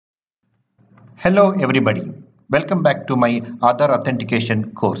Hello everybody, welcome back to my Aadhaar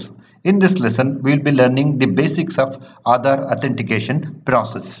Authentication course. In this lesson, we will be learning the basics of Aadhaar Authentication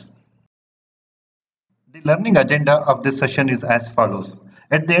process. The learning agenda of this session is as follows.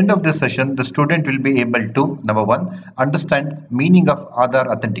 At the end of this session, the student will be able to, number 1, understand meaning of Aadhaar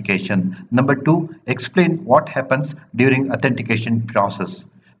authentication. Number 2, explain what happens during authentication process.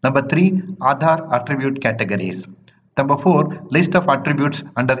 Number 3, Aadhaar attribute categories. Number 4, list of attributes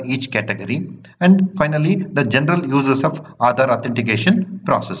under each category. And finally, the general uses of Aadhaar authentication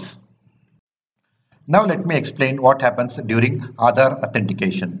process. Now let me explain what happens during Aadhaar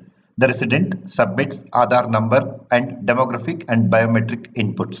authentication. The resident submits Aadhaar number and demographic and biometric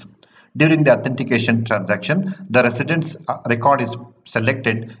inputs. During the authentication transaction, the resident's record is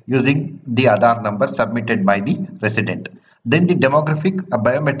selected using the Aadhaar number submitted by the resident. Then the demographic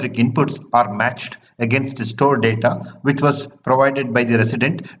biometric inputs are matched against the stored data which was provided by the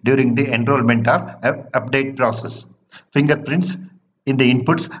resident during the enrollment or update process. Fingerprints in the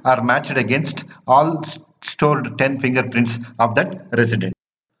inputs are matched against all stored 10 fingerprints of that resident.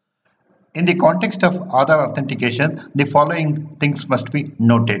 In the context of Aadhaar authentication, the following things must be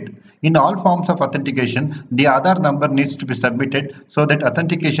noted. In all forms of authentication, the Aadhaar number needs to be submitted so that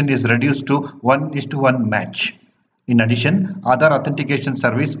authentication is reduced to 1:1 match. In addition, Aadhaar authentication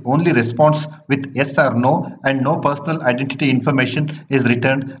service only responds with yes or no, and no personal identity information is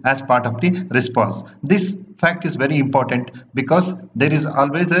returned as part of the response. This fact is very important because there is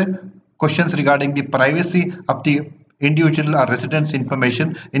always a questions regarding the privacy of the individual or resident's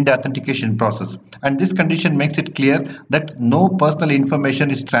information in the authentication process, and this condition makes it clear that no personal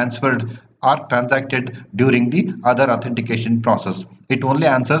information is transferred or transacted during the Aadhaar authentication process. It only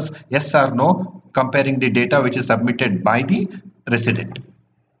answers yes or no comparing the data which is submitted by the resident.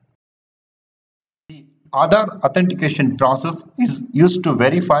 The Aadhaar authentication process is used to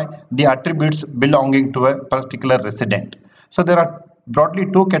verify the attributes belonging to a particular resident. So there are broadly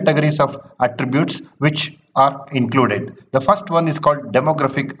two categories of attributes which are included. The first one is called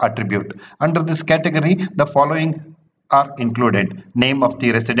demographic attribute. Under this category, the following are included: name of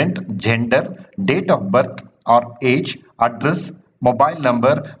the resident, gender, date of birth or age, address, mobile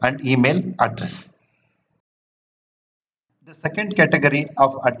number and email address. The second category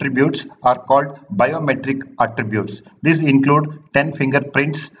of attributes are called biometric attributes. These include 10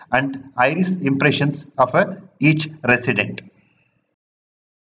 fingerprints and iris impressions of each resident.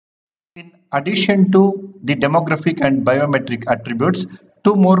 In addition to the demographic and biometric attributes,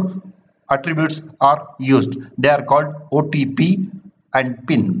 two more attributes are used. They are called OTP and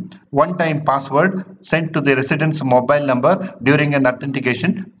PIN, one-time password sent to the resident's mobile number during an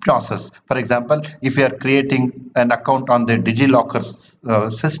authentication process. For example, if you are creating an account on the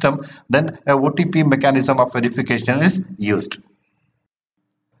DigiLocker system, then a OTP mechanism of verification is used.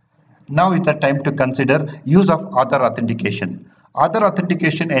 Now is the time to consider use of Aadhaar authentication. Aadhaar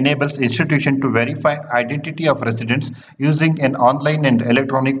authentication enables institution to verify identity of residents using an online and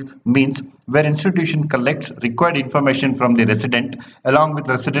electronic means where institution collects required information from the resident along with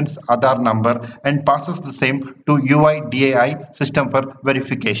resident's Aadhaar number and passes the same to UIDAI system for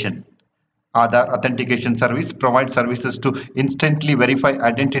verification. Aadhaar authentication service provides services to instantly verify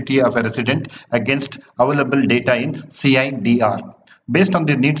identity of a resident against available data in CIDR. Based on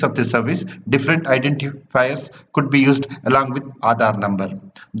the needs of the service, different identifiers could be used along with Aadhaar number.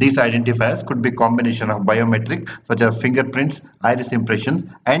 These identifiers could be a combination of biometric such as fingerprints, iris impressions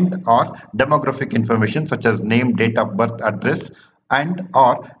and or demographic information such as name, date of birth, address and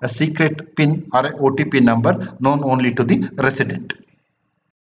or a secret PIN or a OTP number known only to the resident.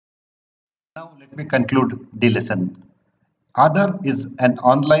 Now let me conclude the lesson. Aadhaar is an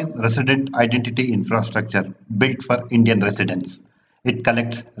online resident identity infrastructure built for Indian residents. It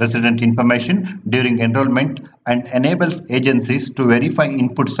collects resident information during enrollment and enables agencies to verify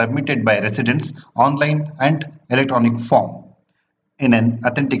inputs submitted by residents online and electronic form. In an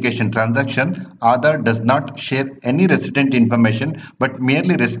authentication transaction, Aadhaar does not share any resident information but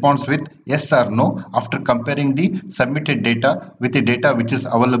merely responds with yes or no after comparing the submitted data with the data which is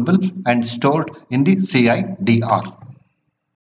available and stored in the CIDR.